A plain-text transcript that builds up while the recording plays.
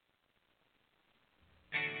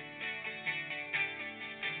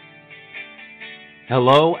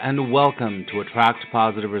Hello and welcome to Attract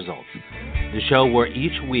Positive Results, the show where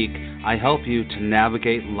each week I help you to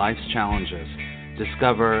navigate life's challenges,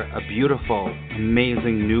 discover a beautiful,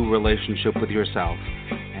 amazing new relationship with yourself,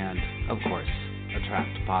 and, of course,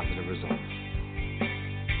 attract positive results.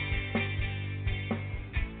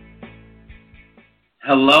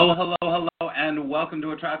 Hello, and welcome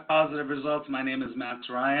to Attract Positive Results. My name is Max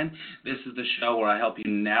Ryan. This is the show where I help you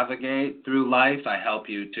navigate through life. I help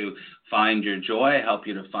you to find your joy. I help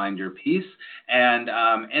you to find your peace. And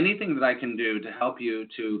anything that I can do to help you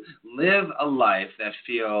to live a life that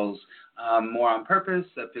feels more on purpose,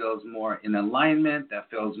 that feels more in alignment, that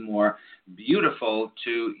feels more beautiful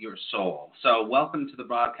to your soul. So welcome to the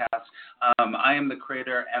broadcast. I am the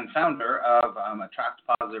creator and founder of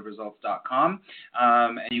AttractPositiveResults.com,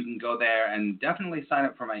 and you can go there and definitely sign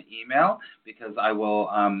up for my email because I will.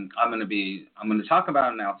 I'm going to talk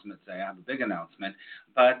about an announcement today. I have a big announcement.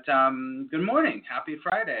 But good morning, happy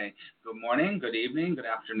Friday. Good morning, good evening, good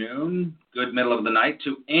afternoon, good middle of the night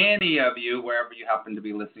to any of you, wherever you happen to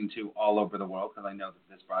be listening to all over the world, because I know that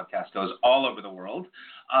this broadcast goes all over the world.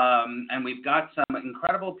 And we've got some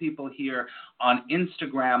incredible people here on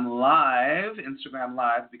Instagram Live,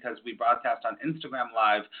 because we broadcast on Instagram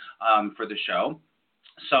Live for the show.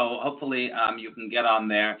 So hopefully you can get on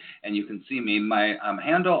there and you can see me. My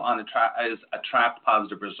handle on is Attract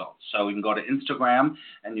Positive Results. So you can go to Instagram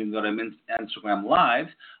and you can go to Instagram Live,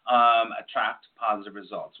 Attract Positive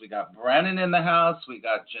Results. We got Brennan in the house. We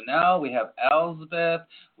got Janelle. We have Elsbeth.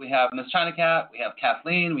 We have Miss China Cat. We have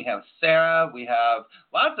Kathleen. We have Sarah. We have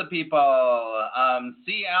lots of people.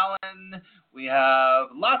 C. Allen. We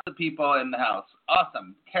have lots of people in the house.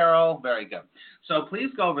 Awesome. Carol, very good. So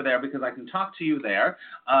please go over there because I can talk to you there.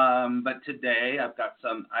 But today I've got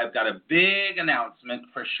a big announcement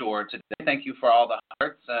for sure today. Thank you for all the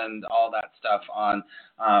hearts and all that stuff on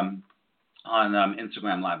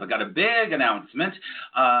Instagram Live. I've got a big announcement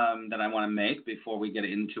that I want to make before we get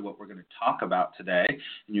into what we're going to talk about today.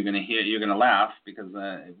 And you're going to laugh because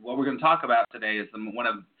what we're going to talk about today is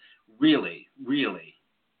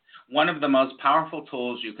one of the most powerful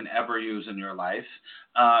tools you can ever use in your life.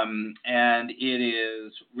 And it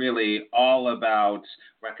is really all about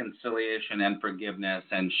reconciliation and forgiveness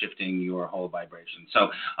and shifting your whole vibration. So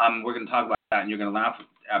we're going to talk about that, and you're going to laugh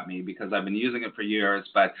at me because I've been using it for years,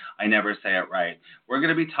 but I never say it right. We're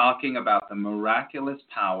going to be talking about the miraculous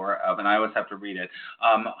power of, and I always have to read it,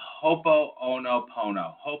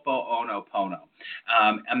 Ho'oponopono. Ho'oponopono.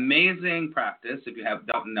 Amazing practice. If you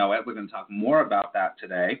don't know it, we're going to talk more about that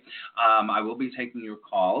today. I will be taking your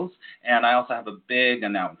calls, and I also have a big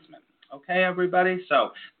announcement. Okay, everybody?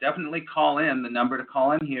 So definitely call in. The number to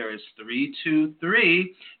call in here is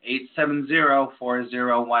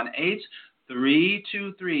 323-870-4018.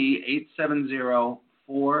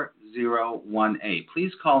 323-870-4018.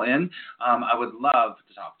 Please call in. I would love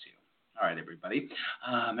to talk to you. All right, everybody.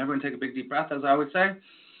 Everyone take a big deep breath, as I would say.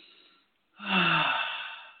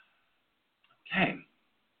 Okay.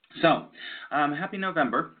 So, happy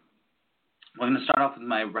November. We're going to start off with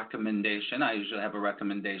my recommendation. I usually have a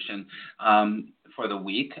recommendation for the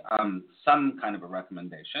week, some kind of a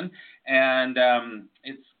recommendation. And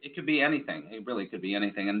it could be anything. It really could be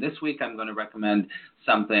anything. And this week I'm going to recommend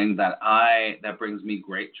something that brings me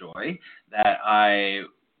great joy, that I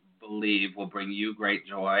believe will bring you great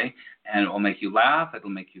joy, and it will make you laugh, it will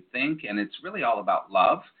make you think, and it's really all about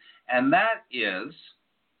love. And that is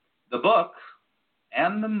the book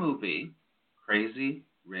and the movie Crazy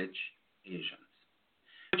Rich Asians.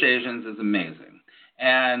 Rich Asians is amazing.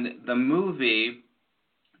 And the movie,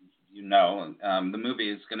 the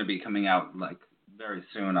movie is going to be coming out like very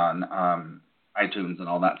soon on iTunes and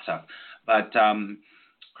all that stuff. But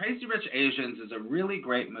Crazy Rich Asians is a really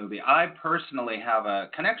great movie. I personally have a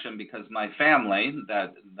connection because my family,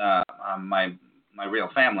 my real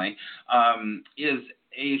family, is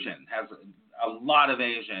Asian, has a lot of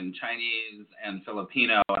Asian, Chinese and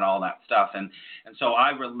Filipino and all that stuff. And so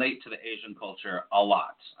I relate to the Asian culture a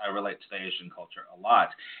lot.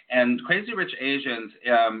 And Crazy Rich Asians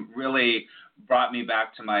really brought me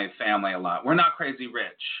back to my family a lot. We're not crazy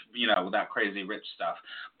rich, that crazy rich stuff,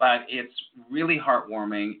 but it's really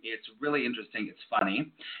heartwarming. It's really interesting. It's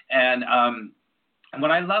funny. And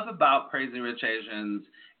what I love about Crazy Rich Asians,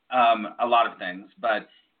 a lot of things, but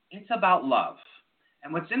it's about love.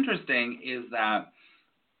 And what's interesting is that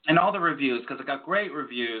in all the reviews, because it got great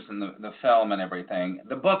reviews in the film and everything,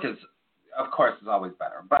 the book is, of course, is always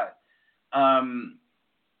better. But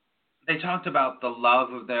they talked about the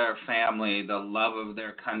love of their family, the love of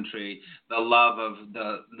their country, the love of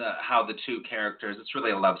the how the two characters. It's really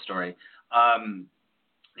a love story.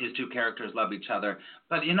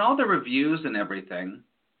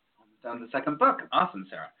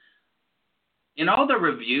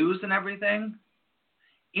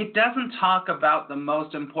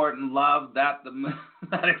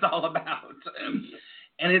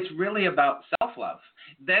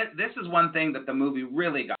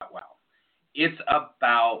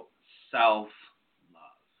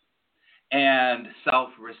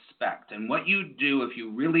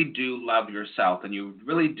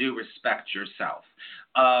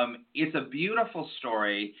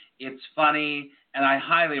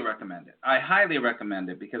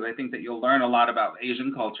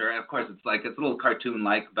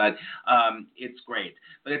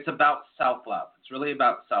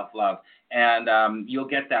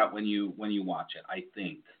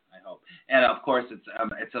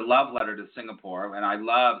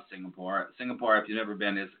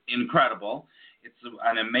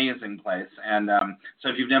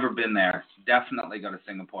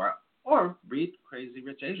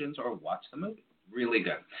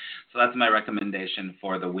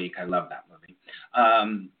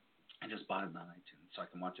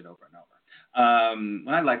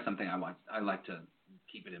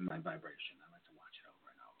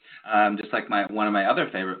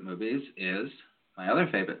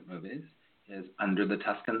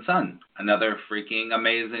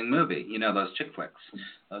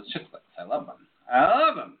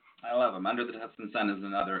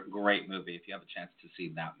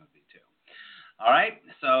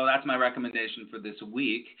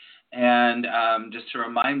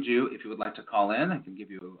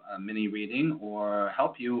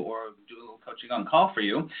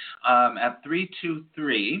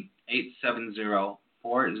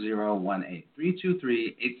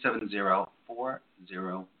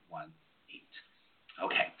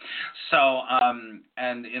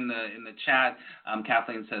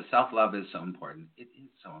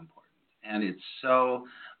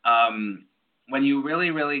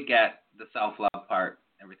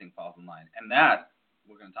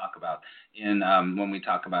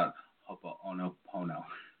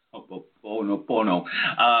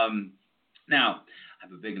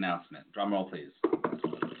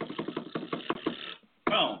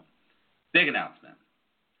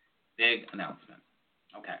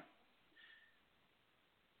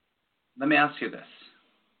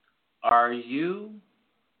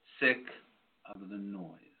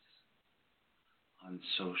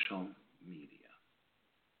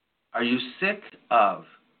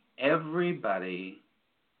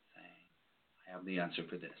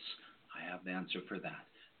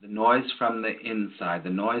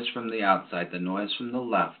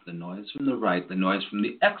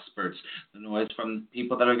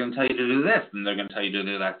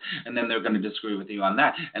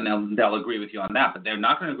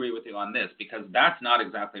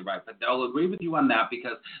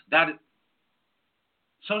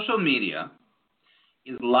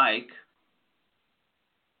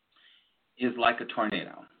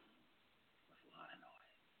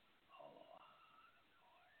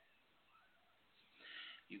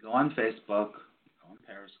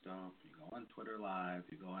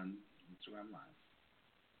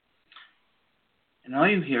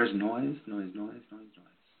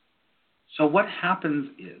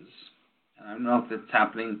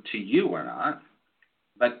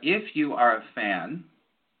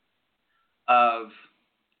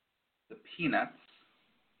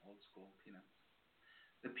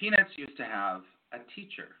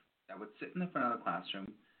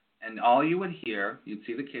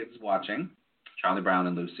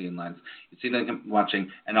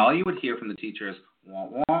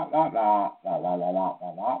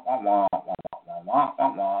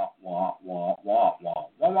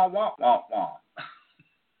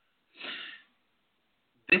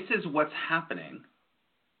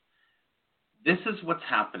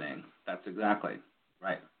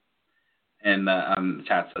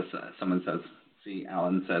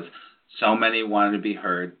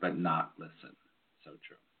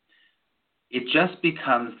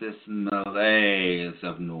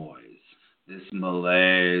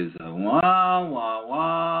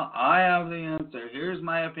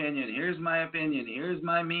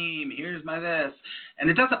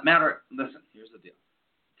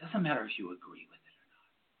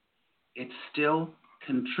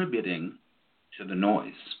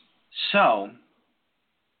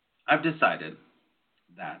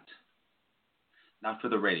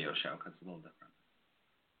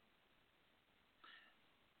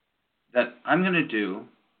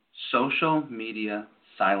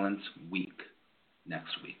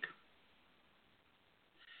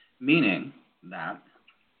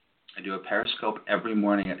 I do a Periscope every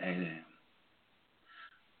morning at 8 a.m.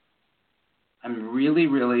 I'm really,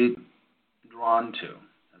 really drawn to,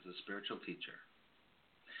 as a spiritual teacher,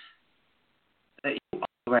 that you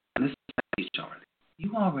already, and this is what I teach already,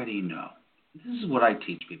 you already know. This is what I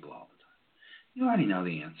teach people all the time. You already know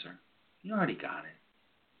the answer. You already got it.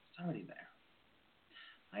 It's already there.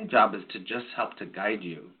 My job is to just help to guide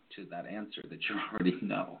you to that answer that you already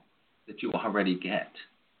know, that you already get,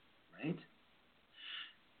 right?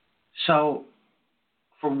 So,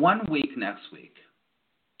 for 1 week next week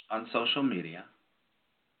on social media,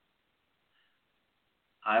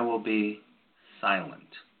 I will be silent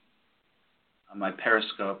on my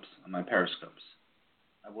periscopes.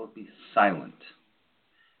 I will be silent.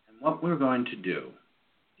 And what we're going to do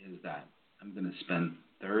is that I'm going to spend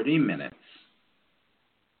 30 minutes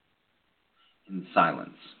in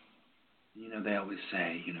silence. You know, they always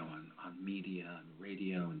say, on media and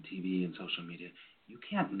radio and TV and social media, you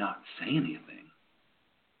can't not say anything.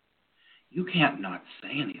 You can't not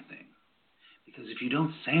say anything. Because if you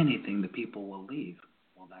don't say anything, the people will leave.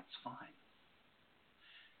 Well, that's fine.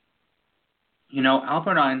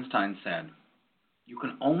 Albert Einstein said, you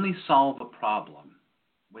can only solve a problem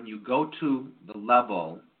when you go to the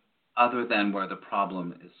level other than where the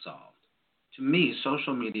problem is solved. To me,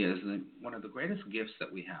 social media is one of the greatest gifts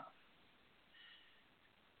that we have.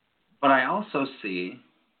 But I also see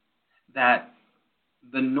that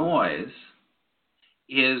the noise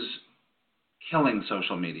is killing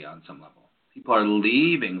social media on some level. People are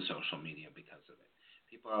leaving social media because of it.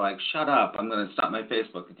 People are like, shut up, I'm going to stop my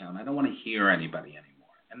Facebook account. I don't want to hear anybody anymore.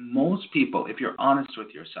 And most people, if you're honest with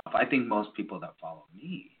yourself, I think most people that follow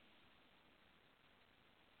me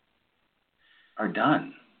are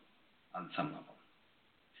done on some level.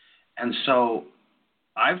 And so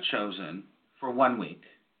I've chosen for 1 week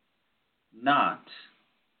not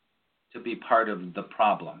to be part of the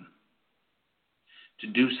problem, to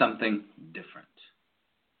do something different.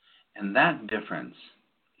 And that difference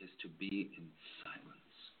is to be in silence.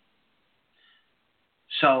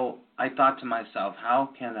 So I thought to myself, how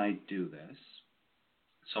can I do this?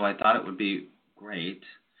 So I thought it would be great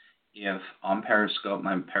if on Periscope,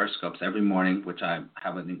 my Periscopes every morning, which I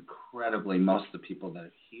have most of the people that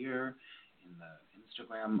are here in the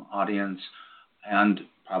Instagram audience and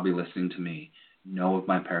probably listening to me know of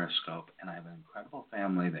my Periscope, and I have an incredible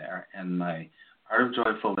family there, and my Art of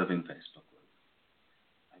Joyful Living Facebook group.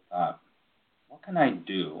 I thought, what can I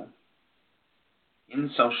do in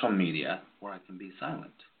social media where I can be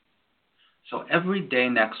silent? So every day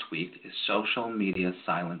next week is Social Media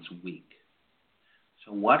Silence Week.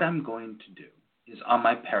 So what I'm going to do is on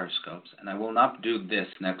my Periscopes, and I will not do this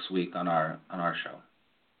next week on our show,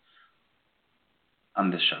 on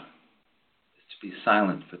this show, is to be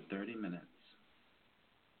silent for 30 minutes.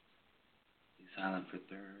 Be silent for 30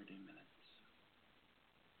 minutes.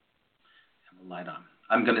 Have a light on.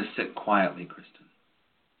 I'm going to sit quietly, Kristen.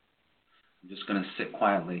 I'm just going to sit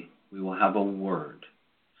quietly. We will have a word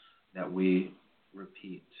that we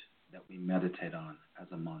repeat, that we meditate on as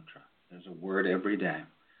a mantra. There's a word every day,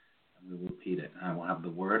 and we will repeat it. And I will have the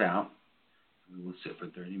word out, and we will sit for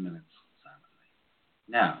 30 minutes silently.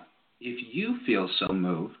 Now, if you feel so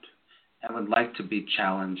moved and would like to be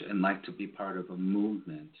challenged and like to be part of a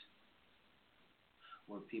movement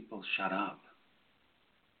where people shut up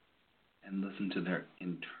and listen to their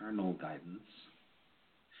internal guidance,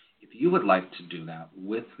 if you would like to do that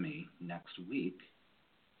with me next week,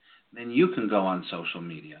 then you can go on social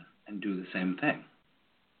media and do the same thing.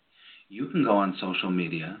 You can go on social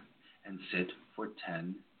media and sit for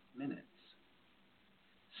 10 minutes.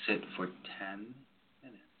 Sit for 10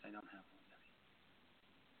 minutes. I don't have one yet.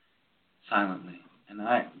 Silently. And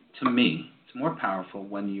to me, it's more powerful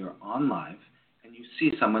when you're on live and you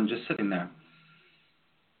see someone just sitting there.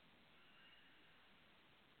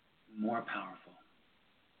 More powerful.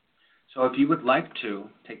 So if you would like to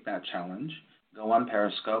take that challenge, go on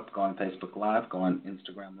Periscope, go on Facebook Live, go on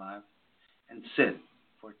Instagram Live, and sit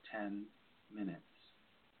for 10 minutes.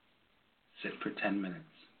 Sit for 10 minutes.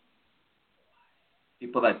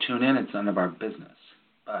 People that tune in, it's none of our business,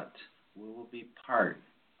 but we will be part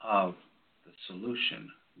of the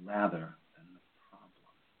solution rather than the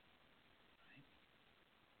problem.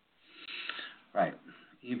 Right?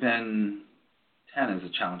 Even 10 is a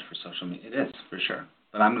challenge for social media. It is, for sure.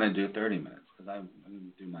 But I'm going to do 30 minutes because I'm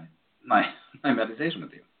going to do my meditation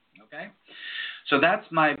with you. Okay? So that's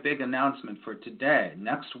my big announcement for today.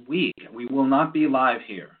 Next week, we will not be live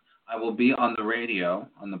here. I will be on the radio,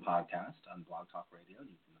 on the podcast, on Blog Talk Radio.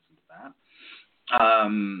 You can listen to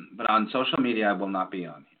that. But on social media, I will not be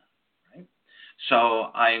on here. Right?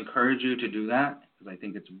 So I encourage you to do that because I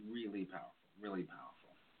think it's really powerful, really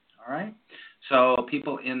powerful. All right. So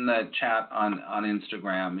people in the chat on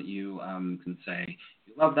Instagram, you can say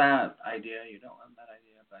you love that idea, you don't love that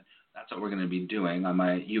idea, but that's what we're going to be doing.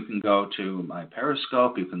 You can go to my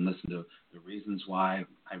Periscope. You can listen to the reasons why.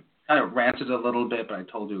 I kind of ranted a little bit, but I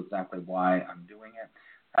told you exactly why I'm doing it.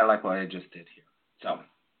 I like what I just did here. So,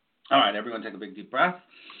 all right, everyone, take a big deep breath.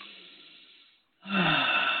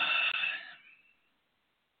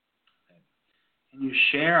 Can you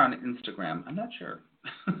share on Instagram? I'm not sure.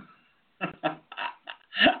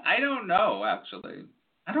 I don't know, actually.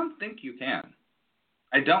 I don't think you can.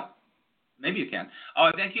 I don't. Maybe you can. Oh,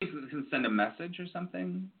 I think you can send a message or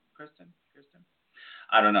something, Kristen?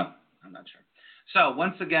 I don't know. I'm not sure. So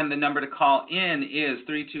once again, the number to call in is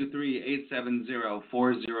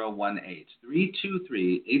 323-870-4018.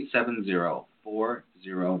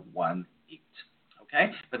 323-870-4018.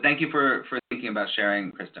 Okay? But thank you for thinking about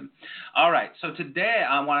sharing, Kristen. All right. So today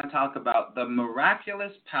I want to talk about the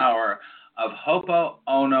miraculous power of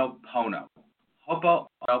Ho'oponopono.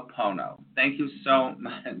 Ho'oponopono. Thank you so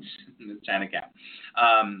much, Ms. China Cat.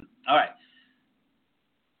 All right.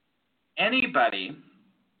 Anybody,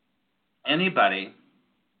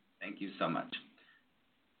 thank you so much,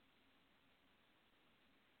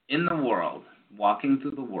 in the world, walking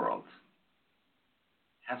through the world,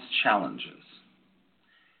 has challenges.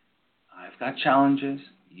 I've got challenges.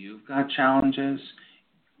 You've got challenges.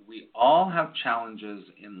 We all have challenges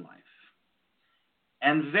in life.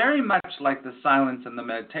 And very much like the silence and the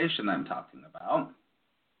meditation I'm talking about,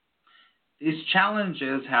 these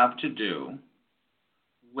challenges have to do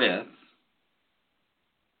with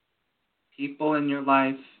people in your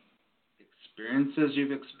life, experiences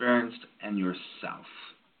you've experienced, and yourself,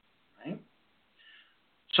 right?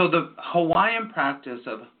 So the Hawaiian practice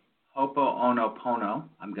of Ho'oponopono,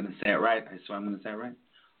 I'm going to say it right. I swear I'm going to say it right.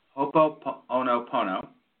 Ho'oponopono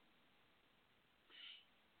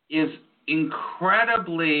is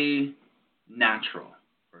incredibly natural,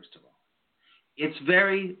 first of all. It's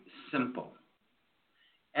very simple.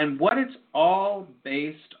 And what it's all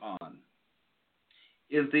based on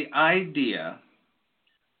is the idea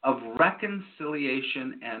of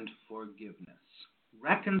reconciliation and forgiveness.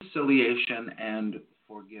 Reconciliation and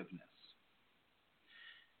forgiveness.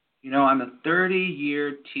 You know, I'm a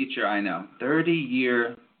 30-year teacher,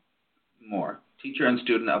 30-year more, teacher and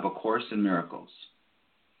student of A Course in Miracles.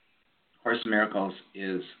 A Course in Miracles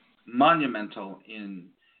is monumental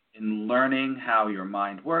in learning how your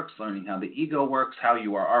mind works, learning how the ego works, how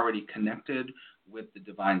you are already connected with the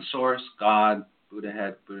divine source, God, Buddha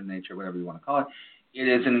head, Buddha nature, whatever you want to call it. It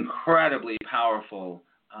is an incredibly powerful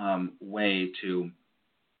way to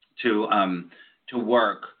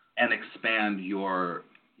work and expand your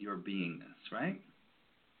beingness, right?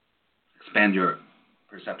 Expand your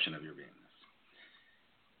perception of your beingness.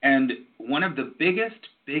 And one of the biggest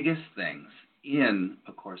things in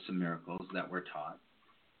A Course in Miracles that we're taught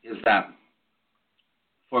is that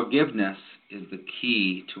forgiveness is the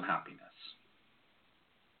key to happiness.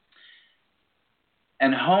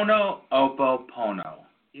 And Ho'oponopono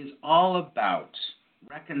is all about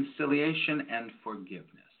reconciliation and forgiveness.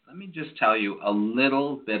 Let me just tell you a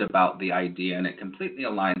little bit about the idea, and it completely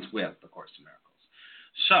aligns with the Course in Miracles.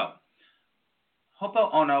 So,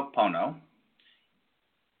 Ho'oponopono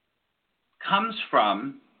comes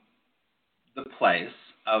from the place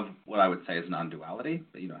of what I would say is non-duality,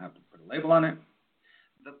 but you don't have to put a label on it.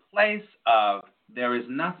 The place of there is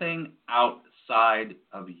nothing outside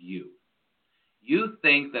of you. You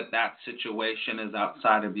think that situation is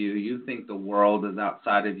outside of you. You think the world is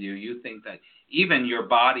outside of you. You think that even your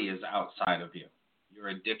body is outside of you. Your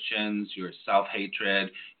addictions, your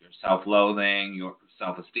self-hatred, your self-loathing, your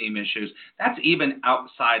self-esteem issues, that's even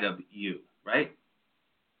outside of you, right?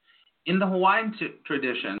 In the Hawaiian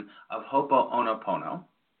tradition of Ho'oponopono,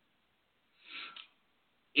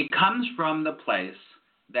 it comes from the place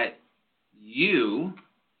that you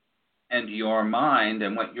and your mind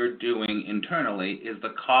and what you're doing internally is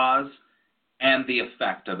the cause and the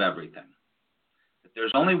effect of everything.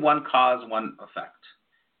 There's only one cause, one effect,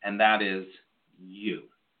 and that is you.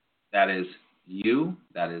 That is you,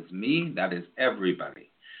 that is me, that is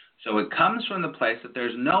everybody. So it comes from the place that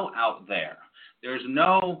there's no out there. There's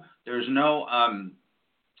no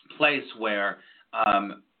place where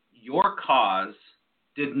your cause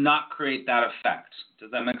did not create that effect.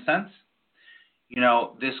 Does that make sense? You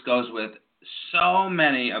know, this goes with so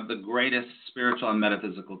many of the greatest spiritual and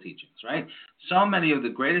metaphysical teachings, right? So many of the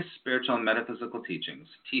greatest spiritual and metaphysical teachings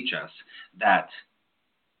teach us that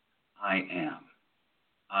I am.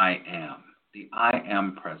 The I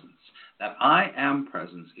am presence. That I am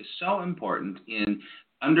presence is so important in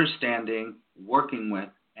understanding, working with,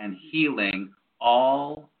 and healing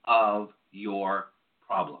all of your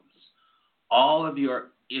problems, all of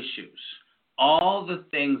your issues, all the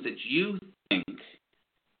things that you think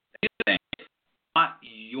not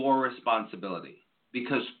your responsibility.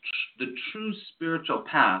 Because the true spiritual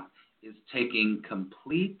path is taking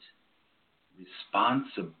complete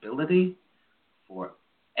responsibility for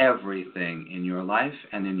everything in your life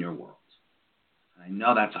and in your world. I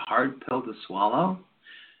know that's a hard pill to swallow,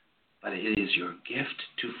 but it is your gift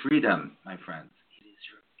to freedom, my friends. It is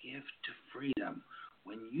your gift to freedom.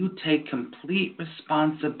 When you take complete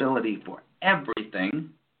responsibility for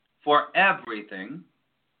everything,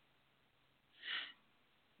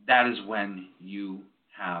 that is when you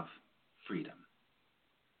have freedom.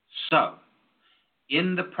 So,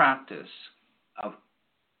 in the practice of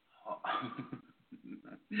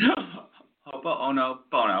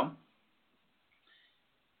Ho'oponopono,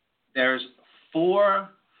 there's four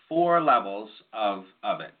levels of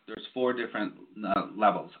it. There's four different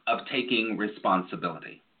levels of taking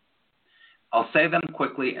responsibility. I'll say them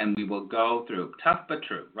quickly, and we will go through. Tough but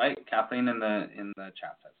true, right? Kathleen in the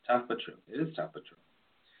chat says tough but true. It is tough but true.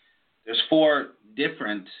 There's four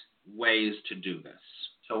different ways to do this.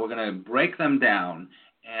 So we're going to break them down,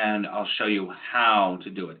 and I'll show you how to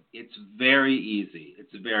do it. It's very easy.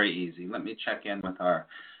 It's very easy. Let me check in with our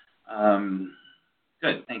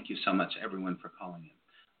good. Thank you so much, everyone, for calling in.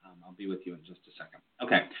 I'll be with you in just a second.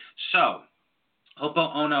 Okay, so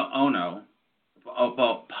Ho'oponopono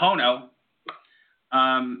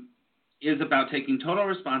is about taking total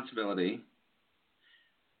responsibility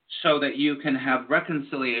so that you can have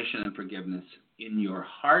reconciliation and forgiveness in your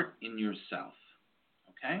heart, in yourself.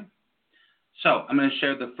 Okay? So I'm going to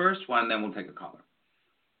share the first one, then we'll take a caller.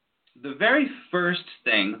 The very first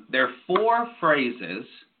thing, there are four phrases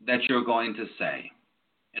that you're going to say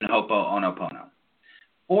in Ho'oponopono.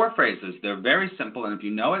 Four phrases. They're very simple, and if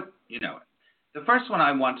you know it, you know it. The first one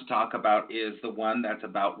I want to talk about is the one that's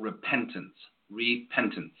about repentance.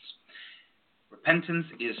 Repentance. Repentance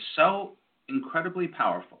is so incredibly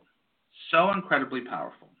powerful. So incredibly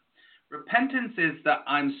powerful. Repentance is the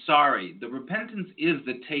I'm sorry. The repentance is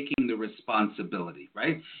the taking the responsibility,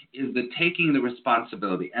 right? Is the taking the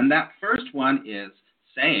responsibility. And that first one is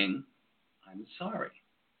saying, I'm sorry.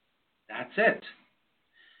 That's it.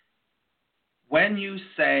 When you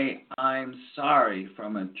say, I'm sorry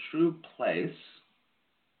from a true place,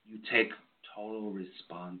 you take total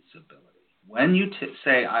responsibility. When you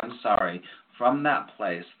say, I'm sorry from that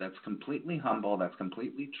place that's completely humble, that's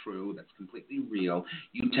completely true, that's completely real,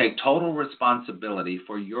 you take total responsibility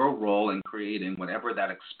for your role in creating whatever that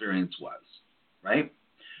experience was, right?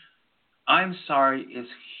 I'm sorry is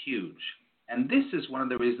huge. And this is one of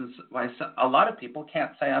the reasons why a lot of people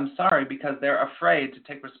can't say I'm sorry, because they're afraid to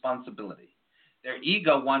take responsibility. Their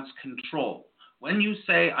ego wants control. When you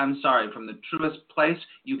say I'm sorry from the truest place,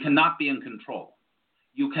 you cannot be in control.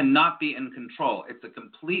 You cannot be in control. It's a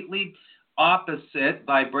completely opposite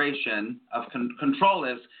vibration of control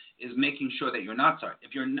is making sure that you're not sorry.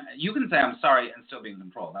 If you're not, you can say I'm sorry and still be in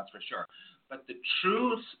control, that's for sure. But the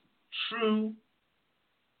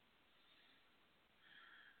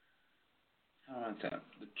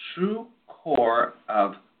true core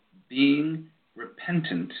of being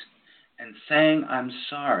repentant and saying I'm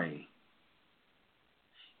sorry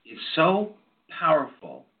is so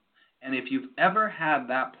powerful. And if you've ever had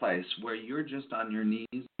that place where you're just on your knees,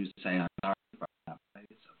 you say I'm sorry, from that place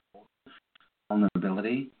of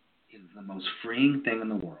vulnerability, is the most freeing thing in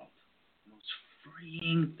the world. The most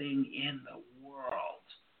freeing thing in the world,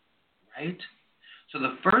 right? So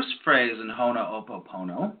the first phrase in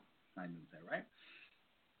Ho'oponopono, I didn't say it right,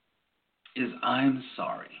 is I'm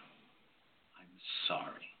sorry. I'm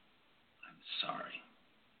sorry. I'm sorry.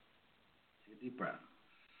 Take a deep breath.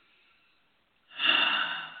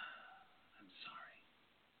 I'm sorry.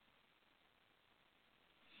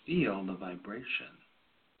 Feel the vibration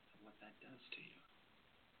of what that does to you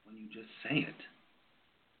when you just say it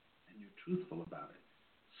and you're truthful about it.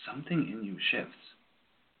 Something in you shifts.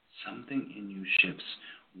 Something in you shifts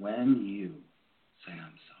when you say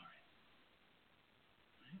I'm sorry.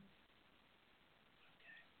 Right?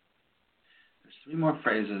 Okay. There's three more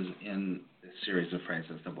phrases in this series of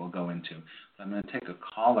phrases that we'll go into. But I'm going to take a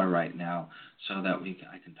caller right now so that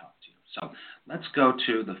I can talk to you. So let's go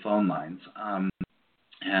to the phone lines and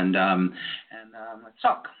let's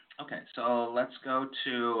talk. Okay, so let's go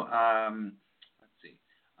to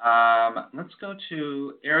let's go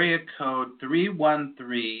to area code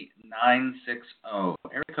 313960.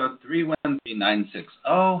 Area code 313960.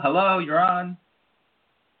 Hello, you're on.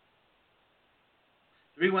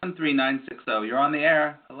 313960. You're on the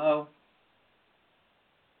air. Hello.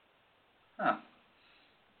 Huh.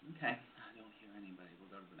 Okay. I don't hear anybody. We'll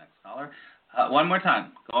go to the next caller. One more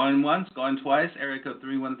time. Going once, going twice. Area code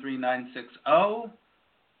 313960. All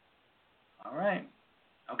right.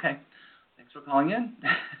 Okay. Thanks for calling in.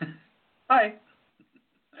 Bye.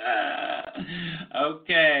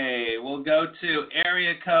 Okay. We'll go to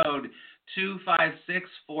area code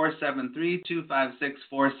 256473.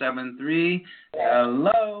 256473.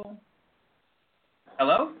 Hello.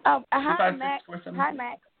 Hello? Oh, hi, Max. Hi,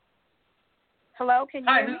 Max. Hello, can you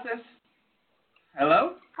hear me? Hi, who's this?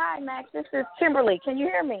 Hello? Hi, Max. This is Kimberly. Can you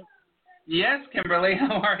hear me? Yes, Kimberly.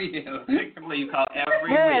 How are you? Kimberly, you call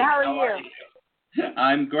every Good. week. How are you?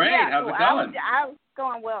 I'm great. Yeah, How's it going? I was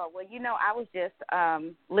going well. Well, I was just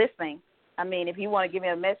listening. I mean, if you want to give me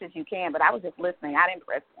a message, you can, but I was just listening. I didn't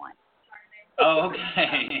press one. Oh,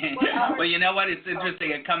 okay. Well, you know what? It's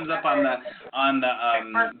interesting. It comes up on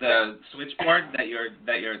the switchboard that you're in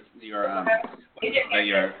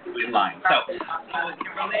line. So,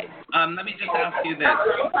 Kimberly, let me just ask you this: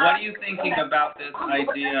 what are you thinking about this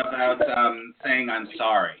idea about saying I'm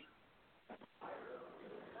sorry?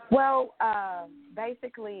 Well,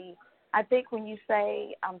 basically, I think when you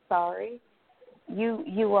say I'm sorry,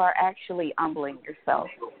 you are actually humbling yourself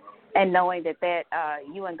and knowing that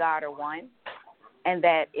you and God are one, and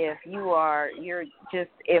that if you are in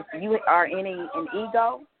an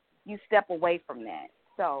ego, you step away from that.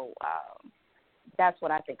 So that's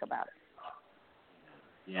what I think about it.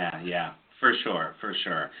 Yeah, for sure.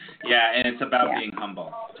 Yeah, and it's about being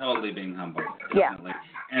humble, totally being humble, definitely.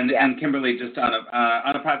 Yeah. And Kimberly, just on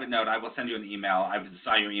a private note, I will send you an email. I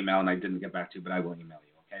saw your email and I didn't get back to you, but I will email you.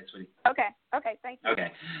 Okay, sweetie? Okay, thank you. Okay.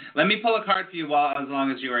 Let me pull a card for you as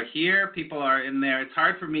long as you are here. People are in there. It's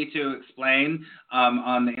hard for me to explain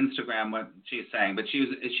on the Instagram what she's saying, but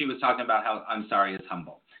she was talking about how I'm sorry is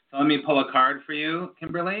humble. So let me pull a card for you,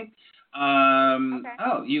 Kimberly. Okay.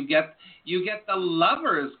 Oh, you get the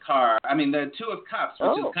Lovers card. I mean, the Two of Cups,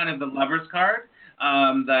 which is kind of the Lovers card.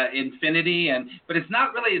 The Infinity, but it's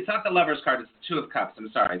not the Lovers card, it's the Two of Cups, I'm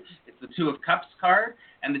sorry. It's the Two of Cups card,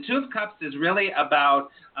 and the Two of Cups is really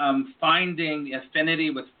about finding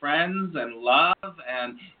affinity with friends and love,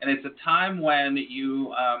 and it's a time when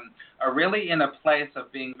you are really in a place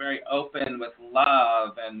of being very open with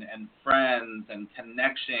love and friends and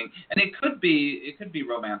connection, and it could be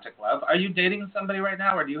romantic love. Are you dating somebody right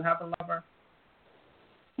now, or do you have a lover?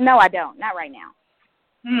 No, I don't. Not right now.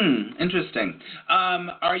 Interesting.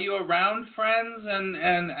 Are you around friends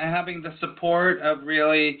and having the support of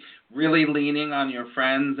really leaning on your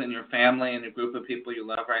friends and your family and a group of people you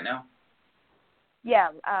love right now?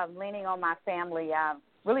 Yeah, leaning on my family. I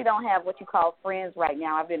really don't have what you call friends right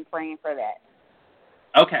now. I've been praying for that.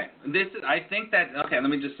 Okay, let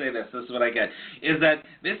me just say this. This is what I get, is that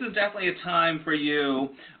this is definitely a time for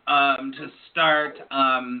you to start.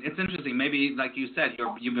 It's interesting. Maybe, like you said,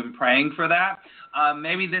 you've been praying for that.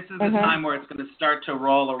 Maybe this is the time where it's going to start to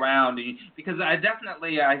roll around. Because I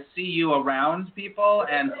see you around people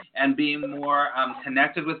and being more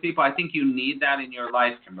connected with people. I think you need that in your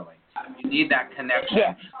life, Kimberly. You need that connection.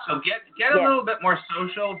 Yeah. So get a little bit more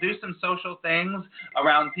social. Do some social things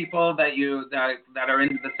around people that are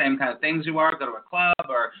into the same kind of things you are. Go to a club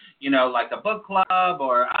or like a book club,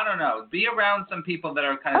 or I don't know. Be around some people that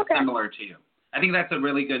are kind of similar to you. I think that's a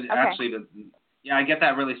really good I get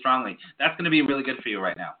that really strongly. That's going to be really good for you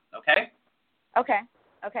right now. Okay. Okay.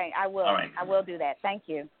 I will. All right. I will do that. Thank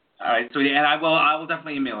you. All right, sweetie, and I will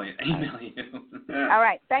definitely email you. All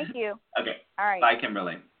right. Thank you. Okay. All right. Bye,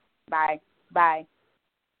 Kimberly. Bye.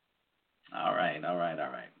 All right.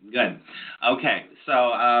 Good. Okay,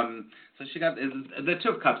 so she got the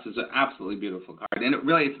Two of Cups is an absolutely beautiful card, and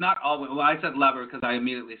it's not always. Well, I said lover because I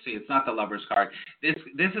immediately see it's not the Lovers card. This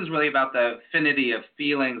is really about the affinity of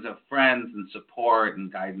feelings of friends and support and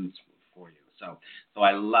guidance for you. So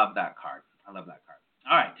I love that card.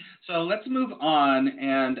 All right, so let's move on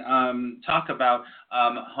and talk about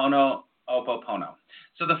Ho'oponopono.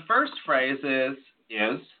 So the first phrase is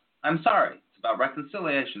I'm sorry. It's about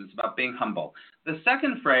reconciliation. It's about being humble. The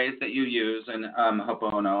second phrase that you use in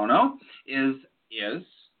Ho'oponopono is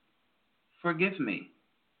forgive me.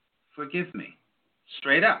 Forgive me.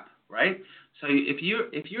 Straight up, right? So if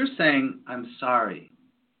you're saying I'm sorry,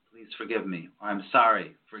 please forgive me, or I'm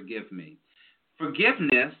sorry, forgive me.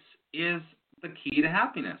 Forgiveness is the key to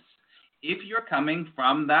happiness. If you're coming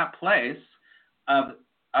from that place of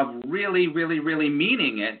really, really, really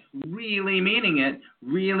meaning it,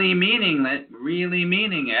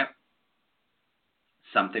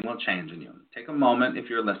 something will change in you. Take a moment, if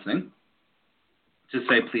you're listening, to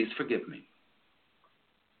say, please forgive me.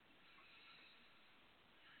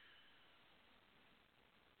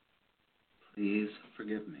 Please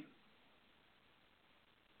forgive me.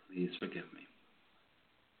 Please forgive me.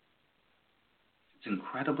 It's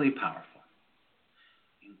incredibly powerful.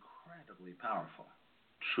 Incredibly powerful.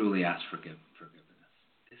 Truly ask forgiveness.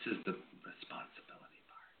 This is the responsibility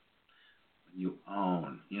part. When you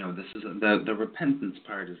own, this is the repentance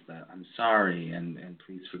part is that I'm sorry and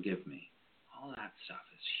please forgive me. All that stuff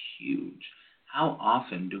is huge. How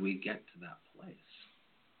often do we get to that place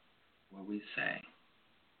where we say,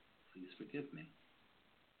 please forgive me?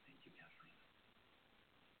 Thank you, Kathleen.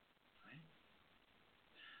 Right?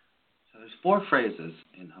 So there's 4 phrases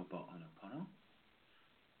in Ho'oponopono.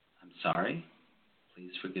 I'm sorry.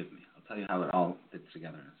 Please forgive me. I'll tell you how it all fits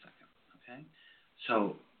together in a second. Okay?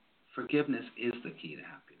 So forgiveness is the key to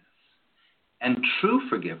happiness. And true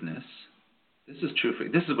forgiveness, this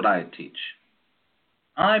is what I teach.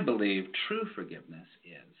 I believe true forgiveness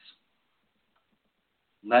is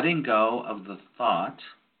letting go of the thought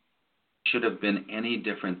should have been any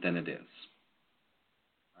different than it is.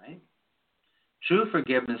 Right? True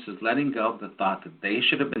forgiveness is letting go of the thought that they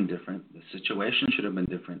should have been different, the situation should have been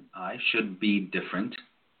different, I should be different,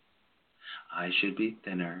 I should be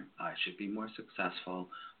thinner, I should be more successful,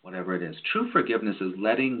 whatever it is. True forgiveness is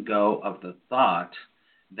letting go of the thought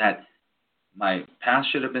that my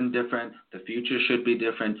past should have been different, the future should be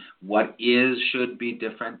different, what is should be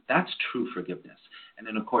different. That's true forgiveness. And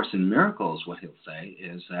then, of course, in Miracles, what he'll say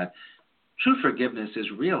is that true forgiveness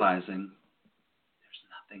is realizing there's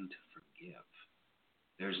nothing to forgive.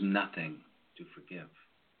 There's nothing to forgive.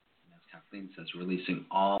 And as Kathleen says, releasing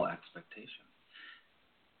all expectation.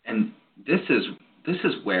 And this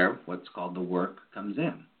is where what's called the work comes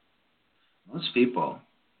in. Most people,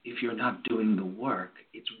 if you're not doing the work,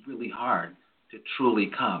 it's really hard to truly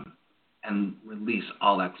come and release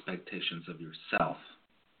all expectations of yourself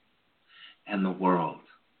and the world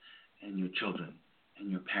and your children and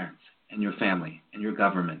your parents and your family and your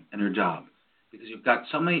government and your job. Because you've got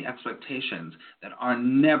so many expectations that are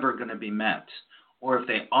never going to be met. Or if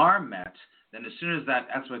they are met, then as soon as that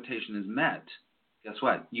expectation is met, guess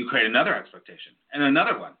what? You create another expectation and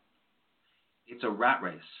another one. It's a rat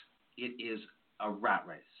race. It is a rat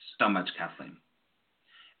race. So much, Kathleen.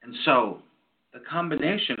 And so the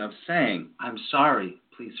combination of saying, I'm sorry,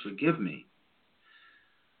 please forgive me,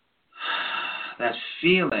 that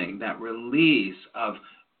feeling, that release of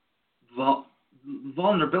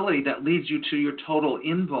vulnerability that leads you to your total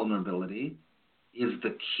invulnerability is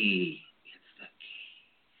the key. It's the key.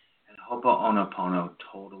 And Ho'oponopono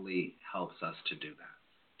totally helps us to do that.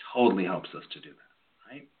 Totally helps us to do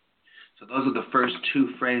that, right? So those are the first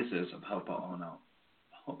 2 phrases of Ho'oponopono.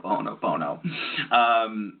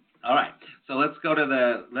 All right, so let's go to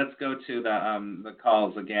the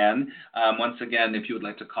calls again. Once again, if you would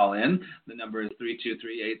like to call in, the number is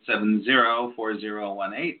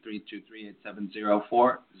 323-870-4018,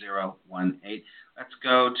 323-870-4018. Let's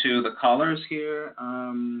go to the callers here.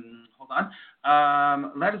 Hold on.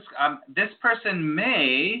 This person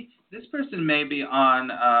may be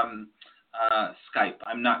on Skype.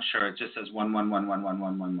 I'm not sure. It just says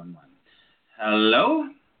 111111111. Hello.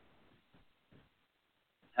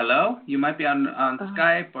 Hello? You might be on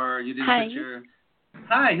Skype, or you didn't put your...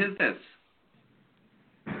 Hi, who's this?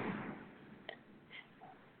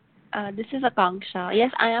 This is Akanksha.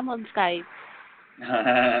 Yes, I am on Skype.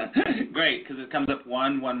 Great, because it comes up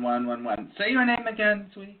 11111. Say your name again,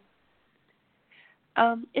 sweetie.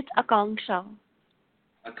 It's Akanksha.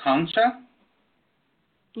 Akanksha?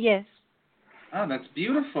 Yes. Oh, that's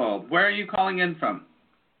beautiful. Where are you calling in from?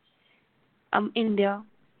 India.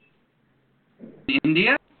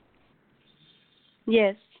 India?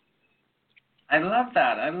 Yes. I love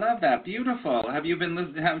that. Beautiful. Have you been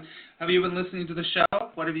listening to the show?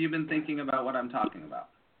 What have you been thinking about what I'm talking about?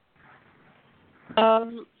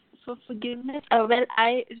 For forgiveness, well,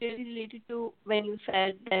 I really related to when you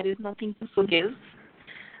said there is nothing to forgive,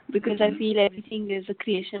 because I feel everything is a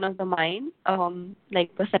creation of the mind,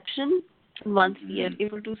 like perception. Once we are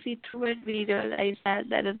able to see through it, we realize that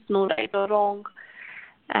there is no right or wrong,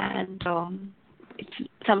 and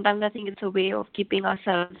sometimes I think it's a way of keeping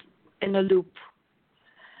ourselves in a loop.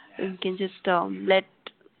 We can just let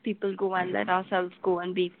people go and let ourselves go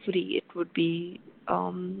and be free. It would be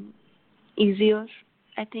easier,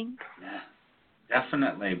 I think. Yeah,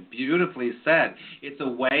 definitely. Beautifully said. It's a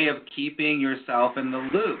way of keeping yourself in the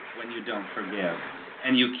loop when you don't forgive.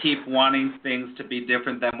 And you keep wanting things to be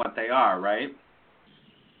different than what they are, right?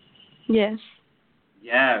 Yes.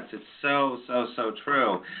 Yes, it's so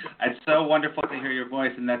true. It's so wonderful to hear your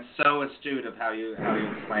voice, and that's so astute of how you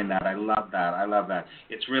explain that. I love that.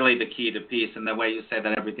 It's really the key to peace, and the way you say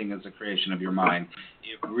that everything is a creation of your mind.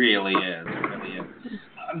 It really is.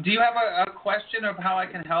 Do you have a question of how I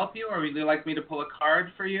can help you, or would you like me to pull a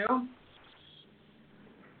card for you?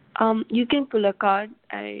 You can pull a card.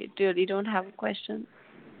 I really don't have a question.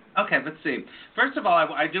 Okay, let's see. First of all,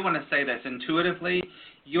 I do want to say this intuitively.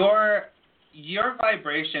 Your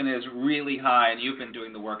vibration is really high, and you've been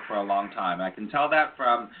doing the work for a long time. I can tell that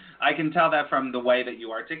from the way that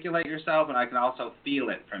you articulate yourself, and I can also feel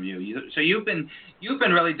it from you. So you've been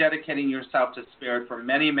really dedicating yourself to spirit for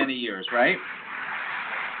many, many years, right?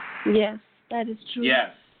 Yes, that is true. Yes.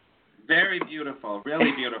 Very beautiful,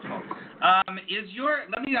 really beautiful. Let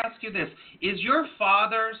me ask you this: is your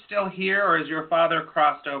father still here, or is your father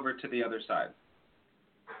crossed over to the other side?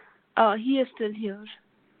 He is still here.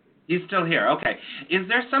 He's still here. Okay. Is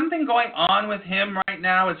there something going on with him right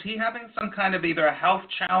now? Is he having some kind of either a health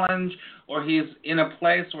challenge, or he's in a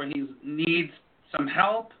place where he needs some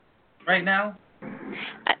help right now?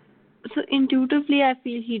 So intuitively, I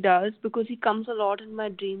feel he does, because he comes a lot in my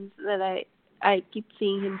dreams that I keep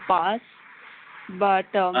seeing him pass, but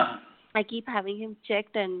I keep having him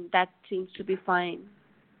checked, and that seems to be fine.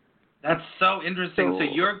 That's so interesting. So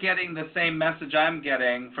you're getting the same message I'm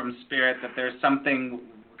getting from Spirit, that there's something's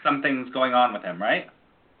going on with him, right?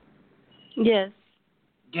 Yes.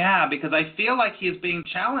 Yeah, because I feel like he's being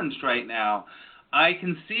challenged right now. I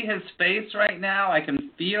can see his face right now. I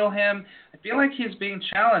can feel him. I feel like he's being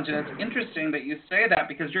challenged, and it's interesting that you say that,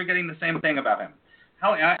 because you're getting the same thing about him.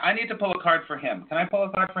 I need to pull a card for him. Can I pull a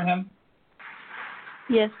card for him?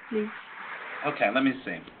 Yes, please. Okay, let me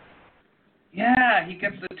see. Yeah, he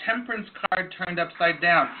gets the Temperance card turned upside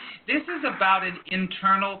down. This is about an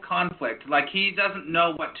internal conflict. Like, he doesn't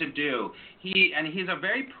know what to do. He's a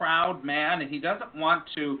very proud man, and he doesn't want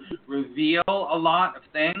to reveal a lot of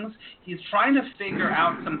things. He's trying to figure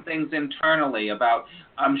out some things internally about,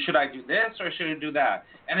 should I do this or should I do that?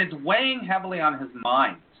 And it's weighing heavily on his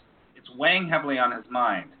mind.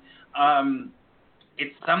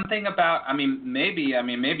 It's something about, maybe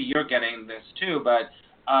you're getting this too, but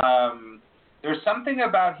there's something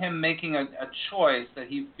about him making a choice that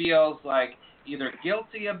he feels like either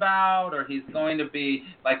guilty about, or he's going to be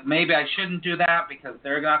like, maybe I shouldn't do that because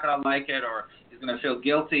they're not going to like it, or he's going to feel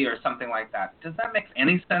guilty or something like that. Does that make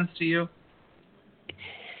any sense to you?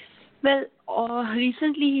 Well,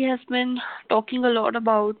 recently he has been talking a lot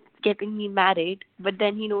about getting me married, but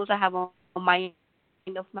then he knows I have a mind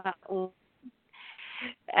of my own,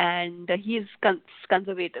 and he is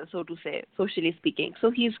conservative, so to say, socially speaking.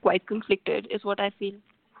 So he is quite conflicted, is what I feel.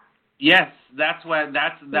 Yes, that's what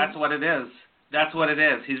it is. That's what it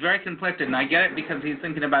is. He's very conflicted, and I get it, because he's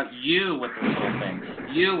thinking about you with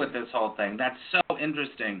this whole thing. That's so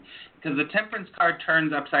interesting, because the Temperance card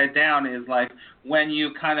turns upside down is like when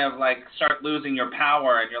you kind of like start losing your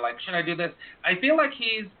power, and you're like, should I do this? I feel like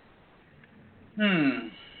he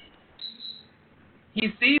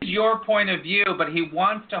sees your point of view, but he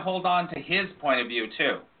wants to hold on to his point of view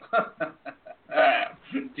too.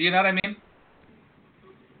 Do you know what I mean?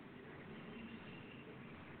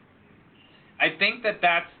 I think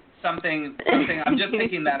that's something. I'm just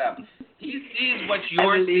picking that up. He sees what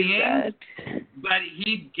you're seeing, but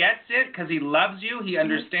he gets it because he loves you. He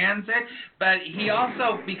understands it, but he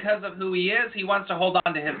also, because of who he is, he wants to hold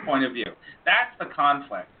on to his point of view. That's the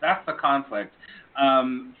conflict.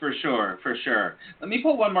 For sure. Let me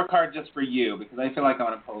pull one more card just for you, because I feel like I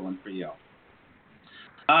want to pull one for you.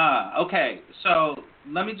 Okay. So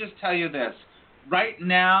let me just tell you this. Right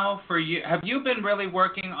now, for you, have you been really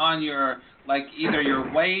working on your, like, either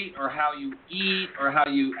your weight or how you eat or how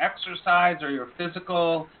you exercise or your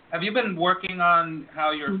physical? Have you been working on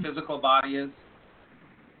how your physical body is?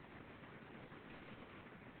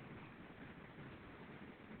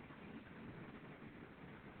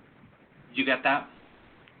 Did you get that?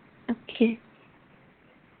 Okay.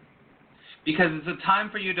 Because it's a time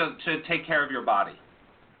for you to take care of your body.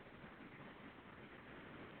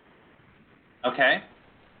 Okay?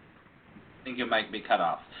 I think you might be cut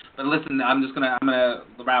off. But listen, I'm gonna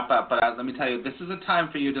wrap up. But let me tell you, this is a time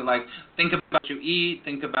for you to think about what you eat,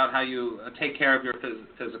 think about how you take care of your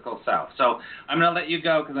physical self. So I'm gonna let you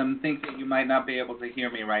go, because I'm thinking you might not be able to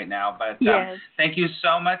hear me right now. But yes. Thank you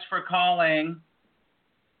so much for calling.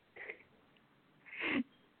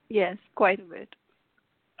 Yes, quite a bit.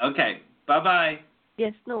 Okay. Bye-bye.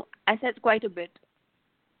 Yes, no, I said quite a bit.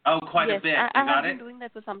 Oh, quite a bit. I have been doing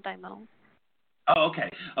that for some time now. Oh, okay.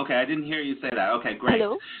 Okay, I didn't hear you say that. Okay, great.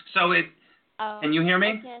 Hello? So can you hear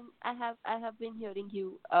me? I have been hearing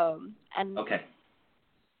you. And okay.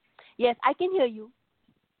 Yes, I can hear you.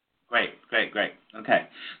 Great. Okay.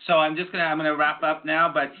 So I'm gonna wrap up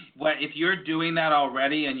now, but if you're doing that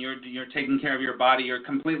already and you're taking care of your body, you're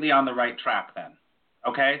completely on the right track then.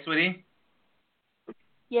 Okay, sweetie?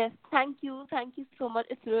 Yes, thank you so much.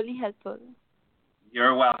 It's really helpful.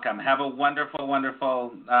 You're welcome. Have a wonderful,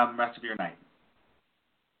 wonderful rest of your night.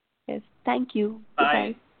 Yes. Thank you. Bye.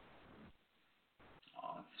 Bye.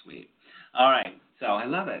 Oh, sweet. All right. So I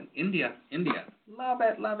love it. India. Love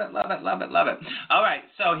it, love it, love it, love it, love it. All right.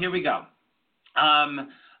 So here we go.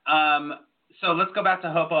 So let's go back to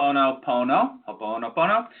Ho'oponopono.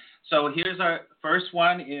 So here's our first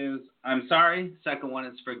one is I'm sorry. Second one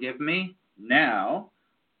is forgive me. Now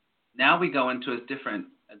we go into a different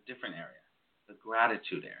area, the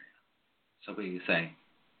gratitude area. So we say,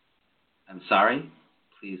 I'm sorry.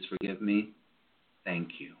 Please forgive me.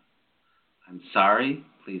 Thank you. I'm sorry.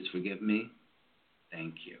 Please forgive me.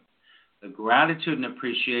 Thank you. The gratitude and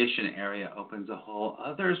appreciation area opens a whole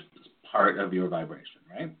other part of your vibration,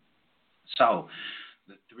 right? So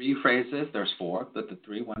the three phrases, there's four, but the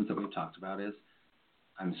three ones that we've talked about is,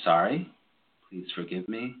 I'm sorry, please forgive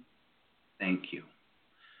me, thank you.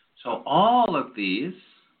 So all of these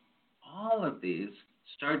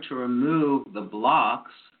start to remove the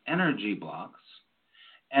blocks, energy blocks,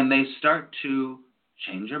 and they start to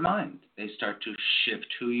change your mind. They start to shift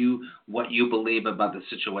what you believe about the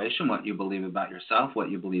situation, what you believe about yourself, what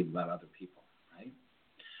you believe about other people, right?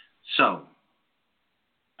 So,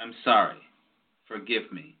 I'm sorry.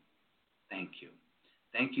 Forgive me. Thank you.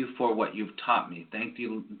 Thank you for what you've taught me. Thank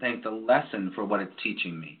the lesson for what it's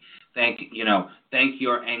teaching me. Thank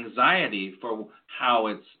your anxiety for how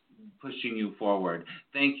it's pushing you forward.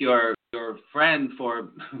 Thank your friend for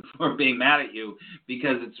being mad at you,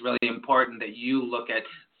 because it's really important that you look at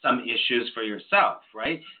some issues for yourself,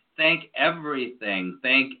 right? Thank everything.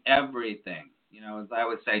 As I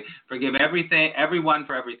would say, forgive everyone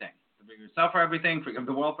for everything. Forgive yourself for everything. Forgive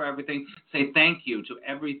the world for everything. Say thank you to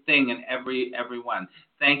everything and everyone.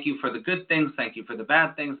 Thank you for the good things. Thank you for the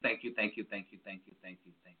bad things. Thank you.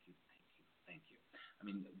 I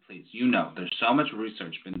mean, please, there's so much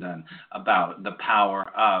research been done about the power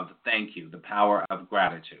of thank you, the power of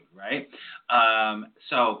gratitude, right?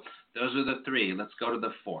 So those are the three. Let's go to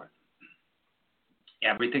the fourth.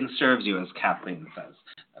 Everything serves you, as Kathleen says.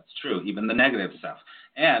 That's true, even the negative stuff.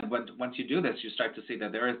 And once you do this, you start to see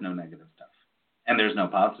that there is no negative stuff. And there's no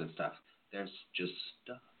positive stuff. There's just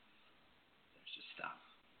stuff.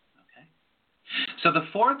 Okay? So the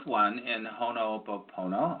fourth one in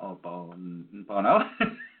Ho'oponopono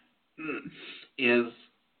is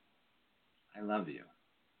I love you.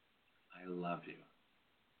 I love you.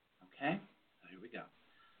 Okay? So here we go.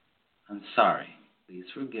 I'm sorry. Please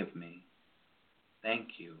forgive me.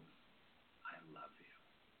 Thank you. I love you.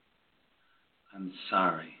 I'm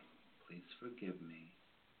sorry. Please forgive me.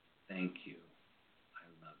 Thank you. I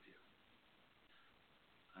love you.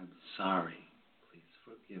 I'm sorry. Please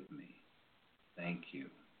forgive me. Thank you.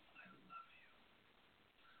 I love you.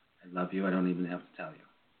 I love you. I don't even have to tell you.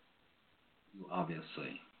 You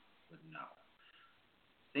obviously would know.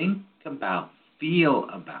 Feel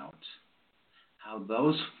about how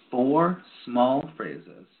those four small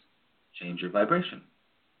phrases change your vibration.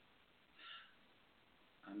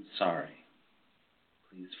 I'm sorry.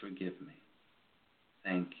 Please forgive me.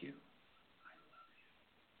 Thank you. I love you.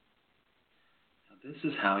 Now, this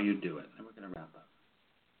is how you do it, and we're going to wrap up.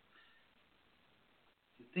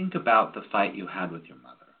 You think about the fight you had with your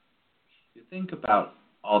mother. You think about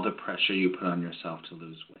all the pressure you put on yourself to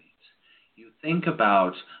lose weight. You think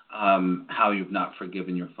about how you've not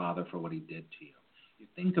forgiven your father for what he did to you. You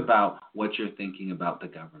think about what you're thinking about the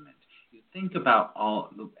government. You think about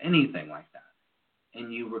anything like that.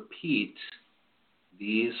 And you repeat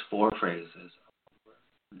these four phrases over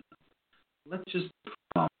and over. Let's just,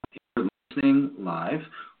 if you're listening live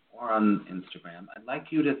or on Instagram, I'd like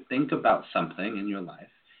you to think about something in your life.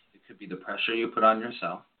 It could be the pressure you put on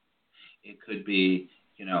yourself. It could be,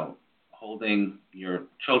 holding your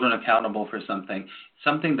children accountable for something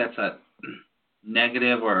that's a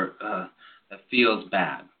negative or that feels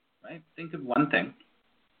bad, right? Think of one thing.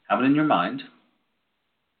 Have it in your mind.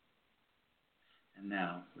 And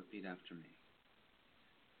now, repeat after me.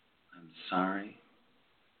 I'm sorry.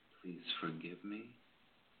 Please forgive me.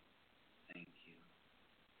 Thank you.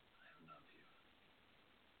 I love you.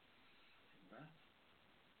 Take a breath.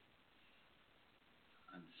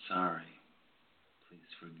 I'm sorry.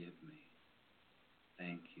 Please forgive me.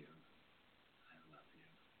 Thank you. I love you.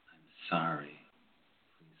 I'm sorry.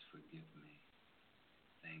 Please forgive me.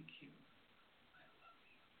 Thank you. I love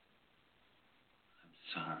you. I'm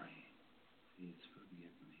sorry. Please forgive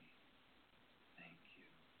me. Thank you.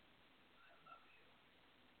 I love you.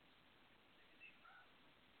 Take a deep breath.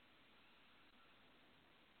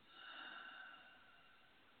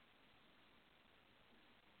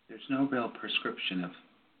 There's no real prescription of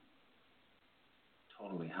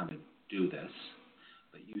totally how to do this,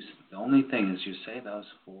 But the only thing is you say those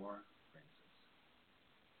 4 phrases.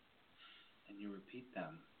 And you repeat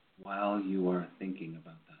them while you are thinking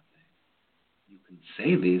about that thing. You can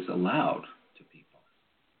say these aloud to people.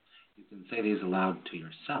 You can say these aloud to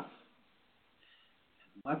yourself.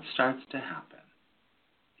 And what starts to happen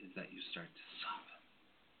is that you start to soften.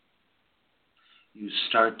 You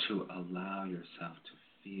start to allow yourself to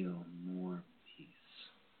feel more peace.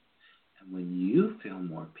 And when you feel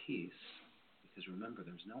more peace, because remember,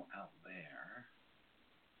 there's no out there,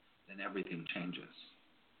 then everything changes.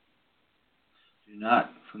 Do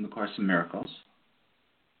not, from the Course in Miracles,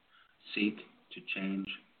 seek to change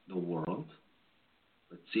the world,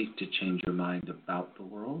 but seek to change your mind about the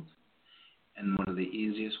world. And one of the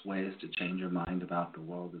easiest ways to change your mind about the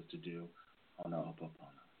world is to do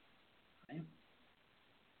Ho'oponopono. Right?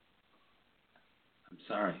 I'm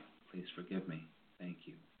sorry. Please forgive me. Thank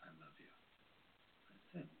you. I love you.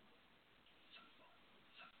 That's it. Simple,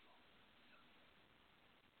 simple, simple.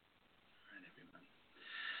 All right, everybody.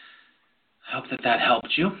 I hope that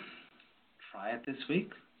helped you. Try it this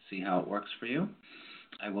week. See how it works for you.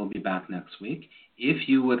 I will be back next week. If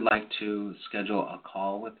you would like to schedule a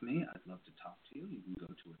call with me, I'd love to talk to you. You can go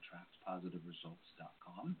to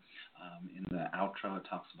attractpositiveresults.com. In the outro, it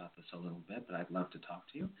talks about this a little bit, but I'd love to talk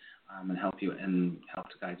to you and help you and help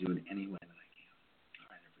to guide you in any way that I can. All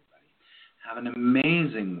right, everybody. Have an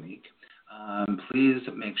amazing week. Please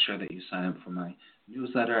make sure that you sign up for my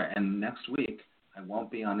newsletter. And next week, I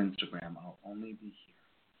won't be on Instagram. I'll only be here.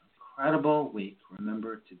 Incredible week.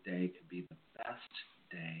 Remember, today could be the best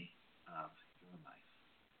day of your life.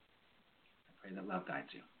 I pray that love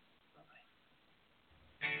guides you. Bye-bye.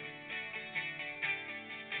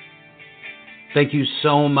 Thank you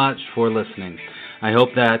so much for listening. I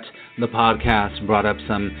hope that the podcast brought up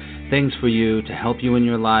some things for you to help you in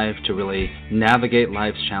your life to really navigate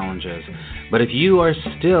life's challenges. But if you are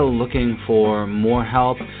still looking for more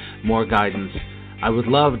help, more guidance, I would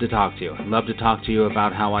love to talk to you. I'd love to talk to you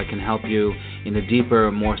about how I can help you in a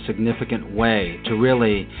deeper, more significant way to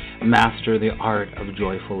really master the art of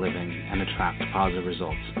joyful living and attract positive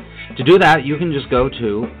results. To do that, you can just go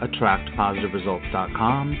to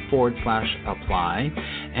attractpositiveresults.com/apply,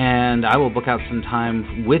 and I will book out some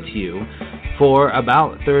time with you for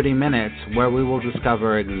about 30 minutes where we will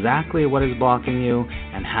discover exactly what is blocking you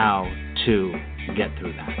and how to get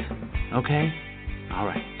through that. Okay? All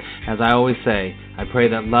right. As I always say, I pray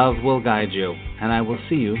that love will guide you, and I will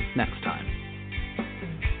see you next time.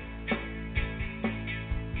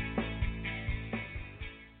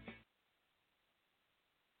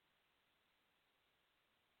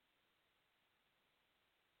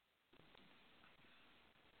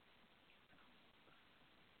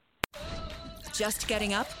 Just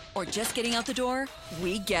getting up or just getting out the door?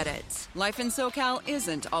 We get it. Life in SoCal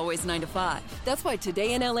isn't always 9 to 5. That's why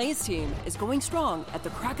Today in LA's team is going strong at the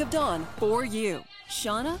crack of dawn for you.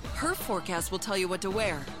 Shauna, her forecast will tell you what to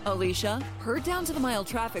wear. Alicia, her down-to-the-mile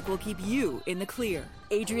traffic will keep you in the clear.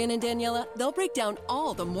 Adrian and Daniela, they'll break down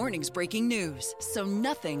all the morning's breaking news, so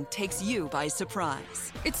nothing takes you by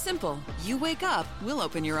surprise. It's simple. You wake up, we'll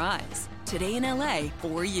open your eyes. Today in LA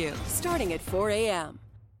for you. Starting at 4 a.m.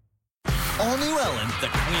 All new Ellen, the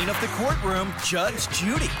queen of the courtroom, Judge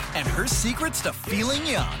Judy, and her secrets to feeling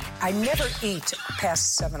young. I never eat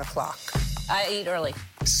past 7 o'clock. I eat early.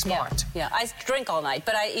 Smart. Yeah, I drink all night,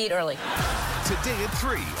 but I eat early. Today at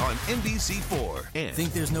 3 on NBC4. And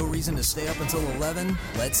think there's no reason to stay up until 11?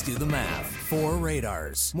 Let's do the math. 4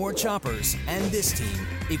 radars, more choppers, and this team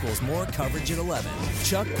equals more coverage at 11.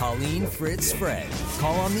 Chuck, Colleen, Fritz, Fred.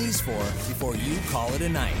 Call on these 4 before you call it a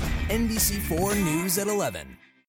night. NBC4 News at 11.